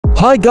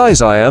Hi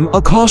guys, I am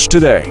Akash.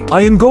 Today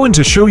I am going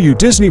to show you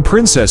Disney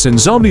princess in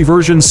zombie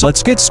versions.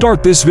 Let's get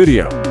start this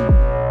video.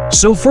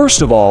 So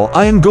first of all,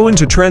 I am going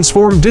to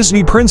transform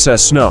Disney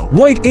princess Snow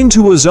White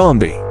into a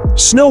zombie.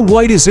 Snow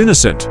White is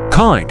innocent,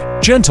 kind,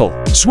 gentle,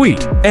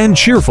 sweet, and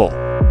cheerful.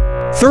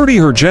 30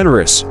 Her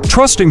generous,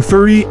 trusting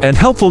 30 and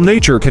helpful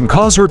nature can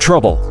cause her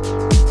trouble,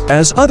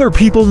 as other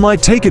people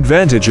might take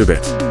advantage of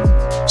it,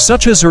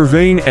 such as her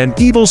vain and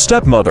evil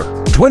stepmother.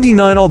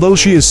 29 Although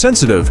she is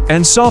sensitive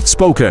and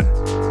soft-spoken,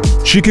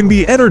 she can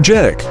be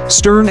energetic,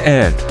 stern,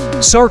 and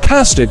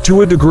sarcastic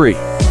to a degree.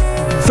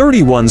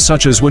 31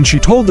 Such as when she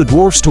told the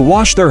dwarfs to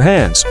wash their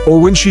hands, or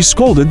when she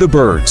scolded the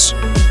birds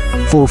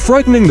for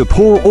frightening the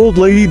poor old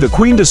lady. The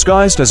queen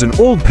disguised as an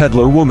old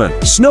peddler woman.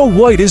 Snow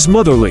White is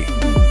motherly,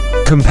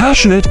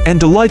 compassionate, and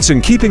delights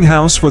in keeping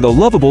house for the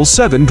lovable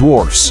 7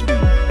 dwarfs,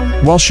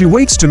 while she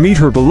waits to meet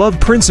her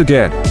beloved prince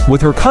again.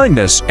 With her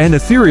kindness and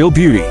ethereal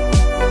beauty,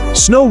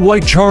 Snow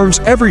White charms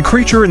every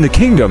creature in the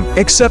kingdom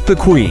except the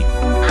queen.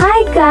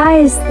 Hi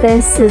guys,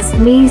 this is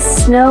me,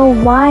 Snow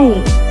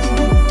White.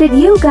 Did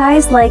you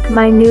guys like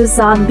my new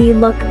zombie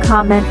look?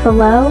 Comment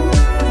below.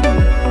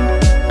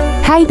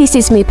 Hey, this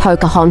is me,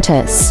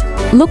 Pocahontas.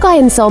 Look, I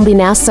am zombie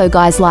now, so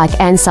guys, like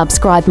and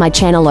subscribe my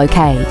channel,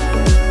 okay?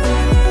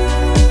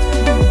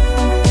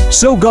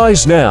 So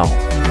guys, now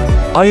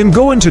I am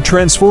going to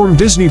transform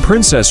Disney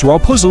princess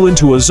Rapunzel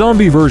into a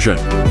zombie version.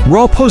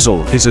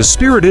 Rapunzel is a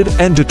spirited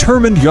and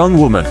determined young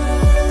woman.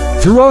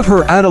 Throughout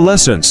her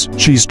adolescence,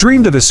 she's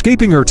dreamed of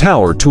escaping her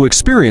tower to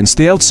experience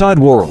the outside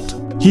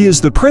world. He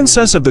is the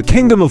princess of the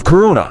kingdom of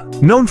Corona,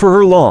 known for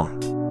her long,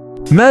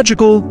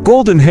 magical,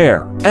 golden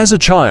hair. As a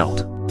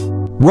child,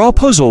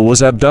 Rapunzel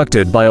was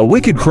abducted by a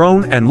wicked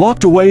crone and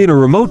locked away in a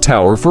remote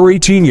tower for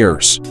 18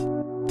 years,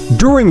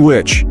 during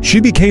which she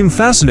became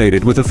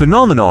fascinated with a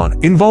phenomenon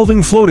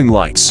involving floating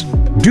lights,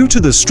 due to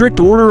the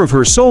strict order of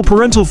her sole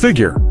parental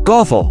figure,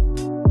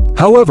 Gothel.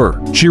 However,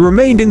 she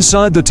remained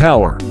inside the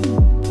tower.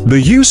 The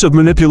use of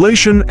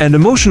manipulation and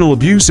emotional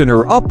abuse in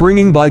her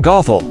upbringing by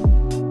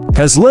Gothel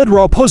has led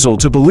Rapunzel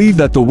to believe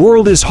that the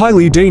world is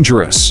highly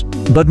dangerous.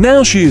 But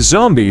now she is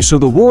zombie, so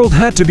the world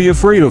had to be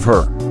afraid of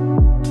her.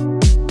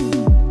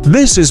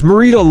 This is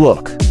Merida.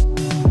 Look.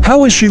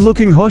 How is she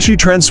looking? How she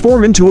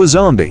transform into a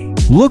zombie?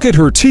 Look at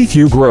her teeth,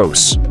 you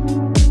gross.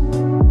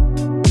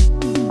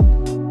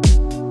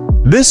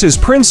 This is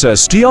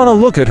Princess Tiana.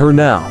 Look at her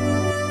now.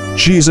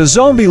 She's a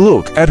zombie.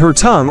 Look at her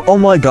tongue. Oh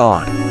my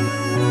god.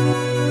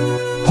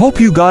 Hope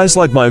you guys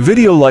like my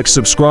video. Like,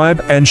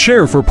 subscribe, and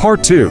share for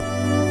part 2.